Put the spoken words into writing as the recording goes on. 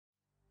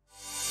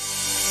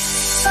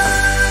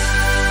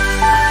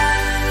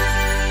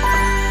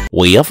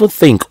We often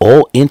think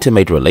all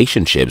intimate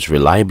relationships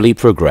reliably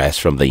progress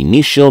from the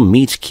initial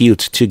meet-cute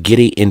to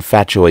giddy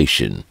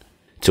infatuation,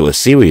 to a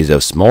series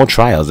of small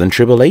trials and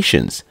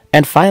tribulations,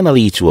 and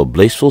finally to a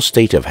blissful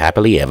state of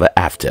happily ever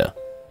after.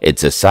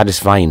 It's a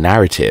satisfying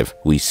narrative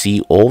we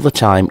see all the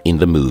time in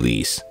the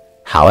movies.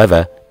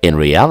 However, in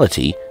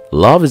reality,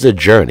 love is a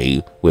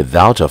journey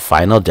without a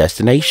final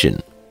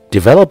destination.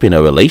 Developing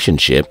a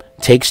relationship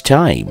takes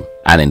time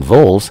and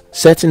involves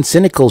certain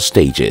cynical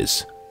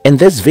stages. In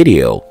this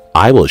video,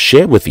 I will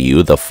share with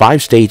you the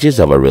 5 stages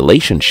of a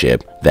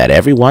relationship that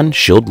everyone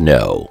should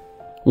know.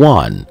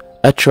 1.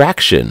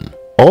 Attraction.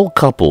 All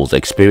couples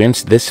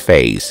experience this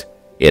phase.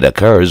 It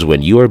occurs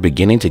when you are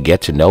beginning to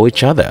get to know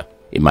each other.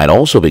 It might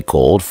also be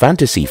called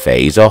fantasy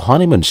phase or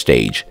honeymoon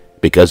stage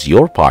because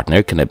your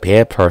partner can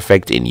appear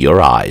perfect in your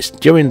eyes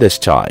during this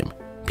time.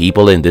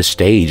 People in this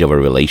stage of a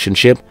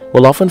relationship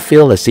will often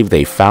feel as if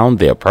they found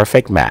their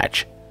perfect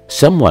match,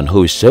 someone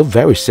who is so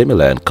very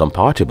similar and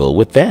compatible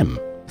with them.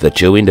 The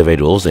two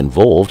individuals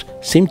involved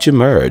seem to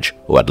merge,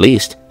 or at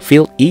least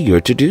feel eager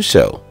to do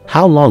so.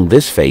 How long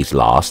this phase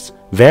lasts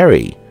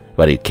vary,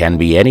 but it can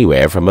be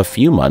anywhere from a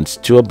few months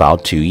to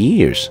about 2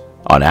 years.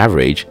 On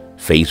average,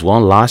 phase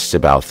 1 lasts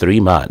about 3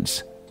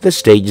 months. This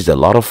stage is a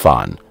lot of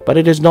fun, but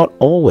it is not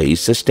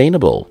always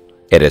sustainable.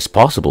 It is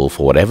possible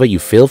for whatever you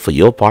feel for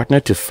your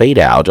partner to fade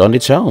out on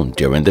its own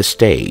during this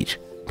stage.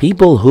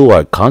 People who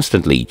are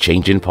constantly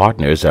changing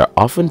partners are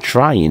often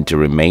trying to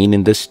remain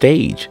in this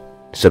stage.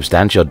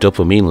 Substantial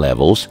dopamine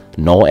levels,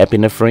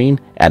 norepinephrine,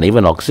 and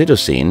even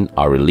oxytocin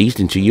are released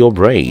into your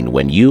brain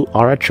when you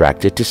are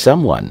attracted to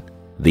someone.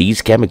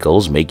 These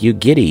chemicals make you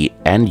giddy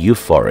and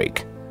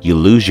euphoric. You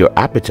lose your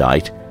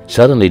appetite,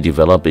 suddenly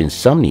develop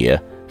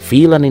insomnia,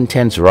 feel an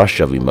intense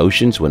rush of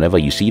emotions whenever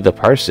you see the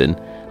person.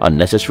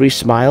 Unnecessary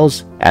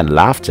smiles and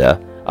laughter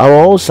are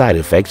all side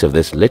effects of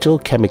this little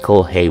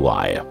chemical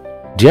haywire.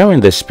 During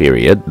this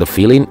period, the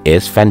feeling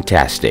is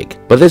fantastic,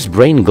 but this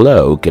brain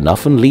glow can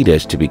often lead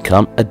us to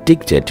become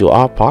addicted to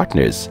our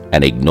partners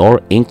and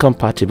ignore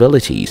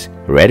incompatibilities,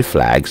 red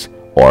flags,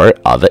 or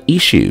other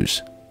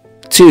issues.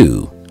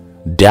 2.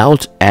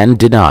 Doubt and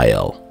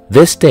denial.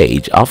 This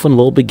stage often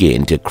will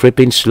begin to creep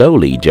in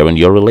slowly during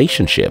your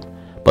relationship,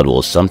 but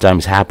will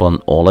sometimes happen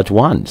all at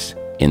once.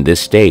 In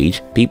this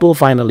stage, people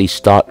finally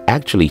start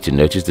actually to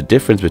notice the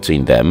difference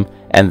between them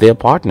and their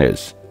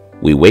partners.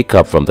 We wake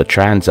up from the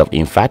trance of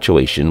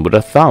infatuation with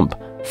a thump,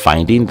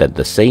 finding that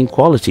the same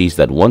qualities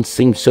that once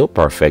seemed so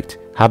perfect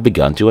have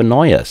begun to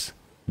annoy us.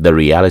 The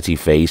reality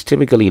phase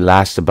typically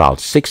lasts about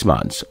 6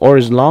 months or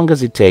as long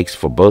as it takes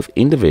for both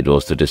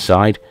individuals to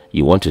decide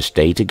you want to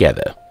stay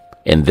together.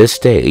 In this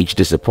stage,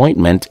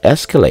 disappointment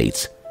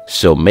escalates,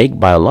 so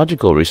make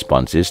biological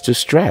responses to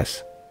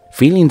stress.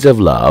 Feelings of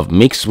love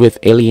mixed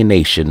with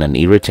alienation and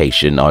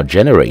irritation are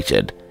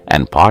generated,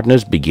 and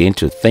partners begin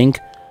to think,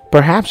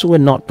 perhaps we're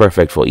not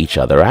perfect for each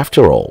other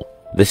after all.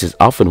 This is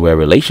often where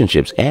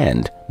relationships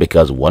end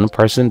because one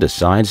person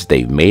decides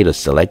they've made a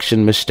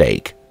selection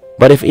mistake.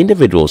 But if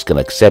individuals can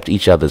accept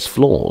each other's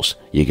flaws,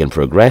 you can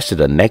progress to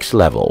the next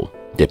level.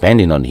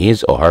 Depending on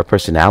his or her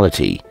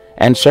personality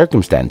and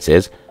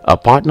circumstances, a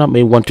partner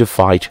may want to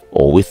fight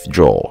or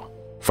withdraw.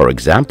 For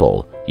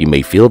example, you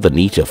may feel the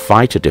need to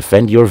fight to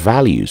defend your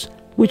values,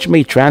 which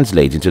may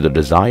translate into the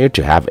desire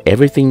to have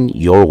everything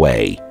your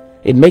way.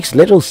 It makes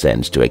little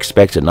sense to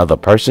expect another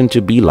person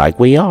to be like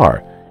we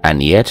are,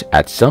 and yet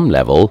at some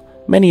level,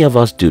 many of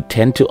us do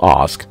tend to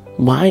ask,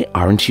 why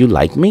aren't you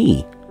like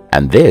me?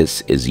 And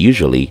this is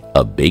usually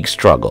a big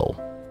struggle.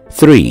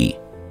 3.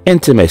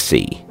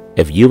 Intimacy.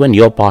 If you and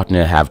your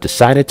partner have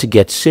decided to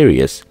get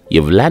serious,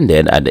 you've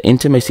landed at the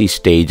intimacy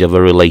stage of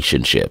a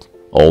relationship.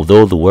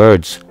 Although the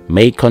words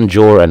may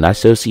conjure an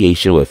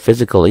association with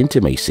physical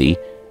intimacy,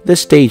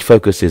 this stage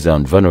focuses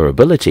on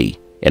vulnerability.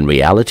 In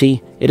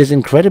reality, it is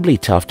incredibly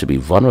tough to be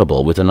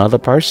vulnerable with another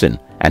person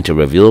and to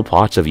reveal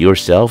parts of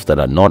yourself that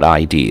are not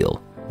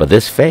ideal. But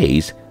this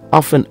phase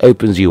often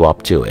opens you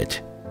up to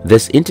it.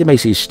 This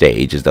intimacy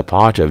stage is the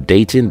part of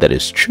dating that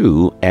is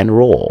true and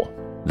raw.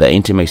 The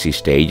intimacy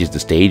stage is the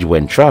stage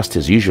when trust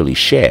is usually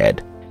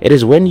shared. It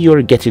is when you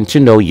are getting to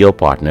know your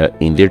partner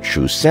in their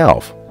true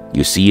self.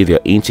 You see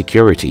their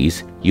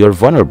insecurities, you're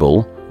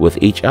vulnerable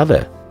with each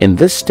other. In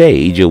this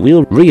stage, you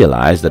will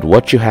realize that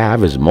what you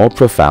have is more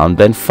profound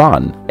than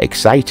fun,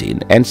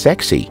 exciting, and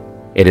sexy.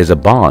 It is a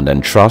bond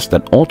and trust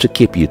that ought to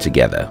keep you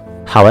together.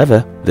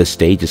 However, this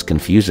stage is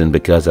confusing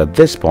because at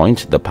this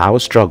point, the power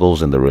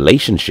struggles in the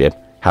relationship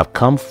have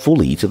come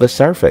fully to the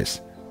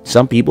surface.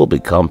 Some people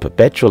become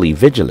perpetually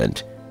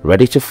vigilant,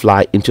 ready to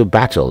fly into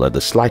battle at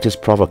the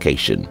slightest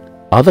provocation.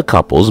 Other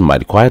couples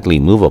might quietly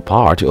move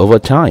apart over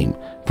time,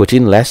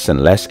 putting less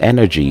and less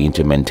energy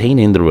into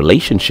maintaining the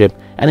relationship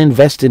and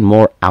investing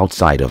more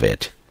outside of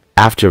it.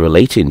 After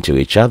relating to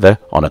each other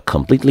on a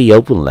completely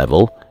open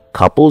level,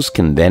 couples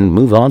can then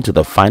move on to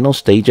the final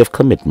stage of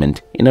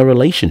commitment in a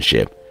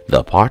relationship,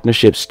 the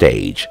partnership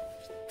stage.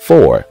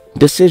 4.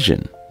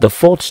 Decision. The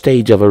 4th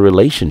stage of a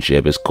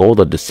relationship is called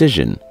a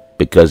decision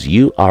because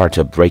you are at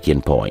a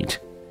breaking point.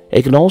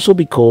 It can also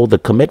be called the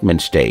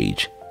commitment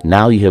stage.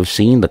 now you have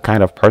seen the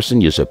kind of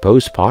person your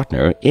supposed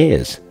partner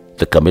is.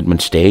 The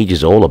commitment stage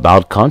is all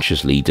about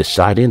consciously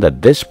deciding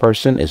that this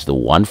person is the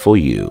one for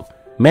you.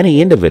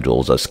 Many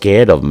individuals are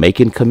scared of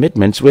making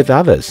commitments with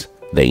others.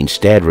 They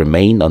instead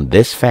remain on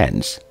this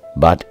fence.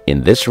 But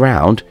in this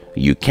round,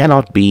 you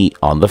cannot be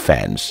on the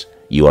fence.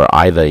 You are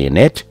either in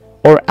it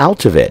or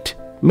out of it.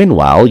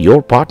 Meanwhile,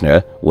 your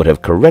partner would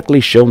have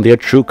correctly shown their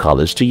true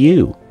colors to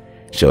you.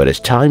 So it is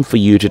time for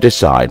you to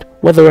decide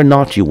whether or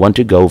not you want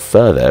to go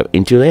further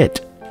into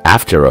it.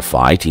 After a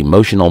fight,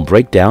 emotional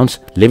breakdowns,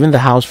 leaving the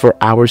house for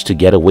hours to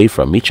get away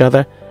from each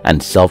other,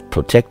 and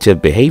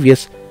self-protective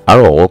behaviors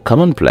are all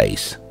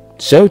commonplace.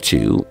 So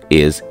too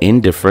is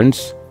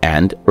indifference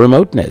and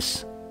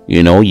remoteness.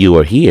 You know you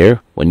are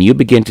here when you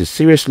begin to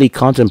seriously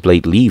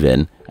contemplate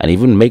leaving and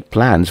even make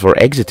plans for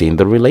exiting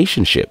the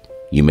relationship.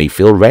 You may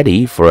feel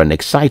ready for an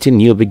exciting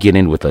new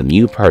beginning with a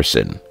new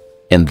person.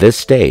 In this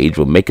stage,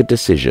 we'll make a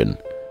decision,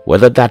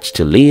 whether that's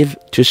to leave,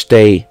 to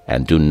stay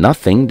and do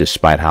nothing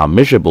despite how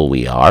miserable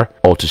we are,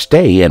 or to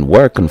stay and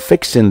work on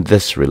fixing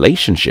this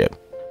relationship.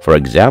 For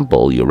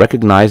example, you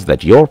recognize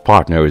that your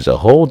partner is a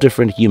whole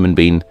different human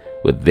being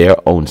with their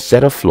own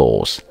set of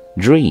flaws,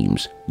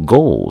 dreams,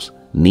 goals,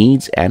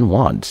 needs and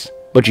wants,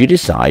 but you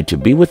decide to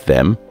be with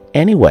them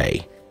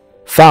anyway.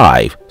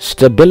 5.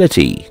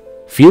 Stability.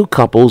 Few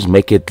couples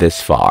make it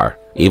this far,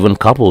 even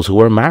couples who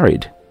are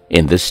married.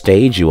 In this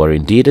stage, you are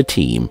indeed a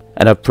team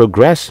and have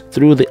progressed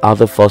through the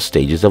other 4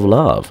 stages of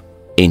love.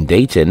 In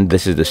dating,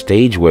 this is the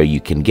stage where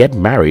you can get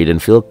married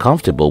and feel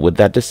comfortable with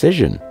that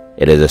decision.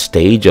 It is a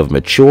stage of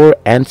mature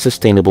and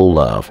sustainable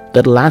love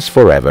that lasts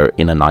forever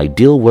in an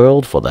ideal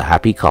world for the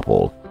happy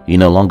couple. You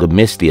no longer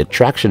miss the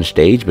attraction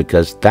stage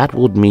because that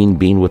would mean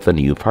being with a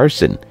new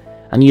person,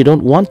 and you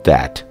don't want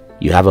that.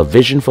 You have a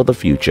vision for the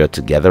future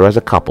together as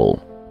a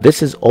couple.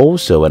 This is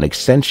also an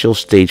essential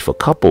stage for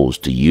couples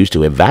to use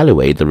to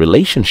evaluate the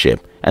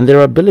relationship and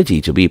their ability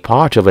to be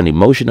part of an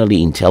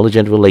emotionally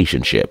intelligent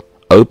relationship.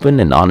 Open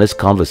and honest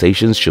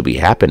conversations should be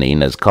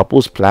happening as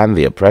couples plan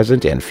their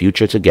present and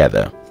future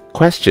together.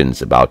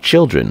 Questions about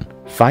children,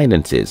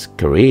 finances,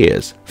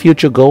 careers,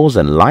 future goals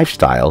and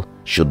lifestyle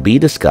should be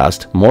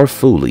discussed more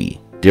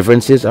fully.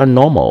 Differences are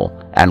normal,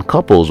 and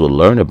couples will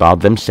learn about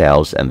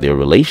themselves and their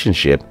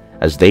relationship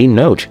as they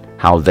note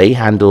how they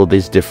handle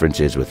these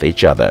differences with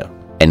each other.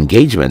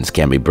 Engagements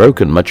can be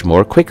broken much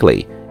more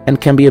quickly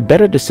and can be a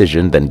better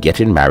decision than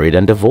getting married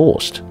and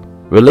divorced.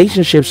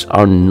 Relationships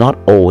are not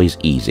always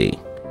easy.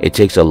 It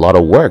takes a lot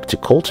of work to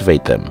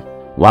cultivate them.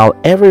 While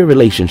every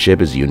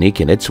relationship is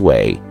unique in its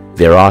way,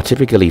 there are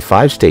typically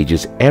 5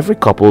 stages every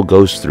couple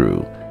goes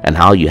through, and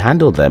how you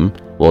handle them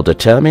will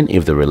determine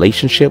if the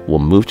relationship will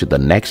move to the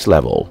next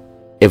level.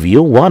 If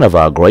you're one of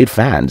our great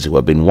fans who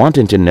have been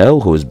wanting to know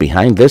who is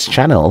behind this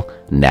channel,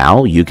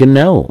 now you can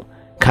know.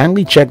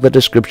 Kindly check the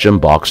description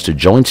box to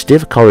join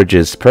Steve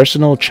Courage's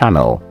personal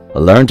channel,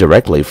 learn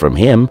directly from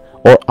him,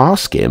 or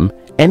ask him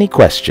any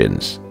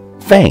questions.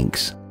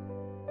 Thanks.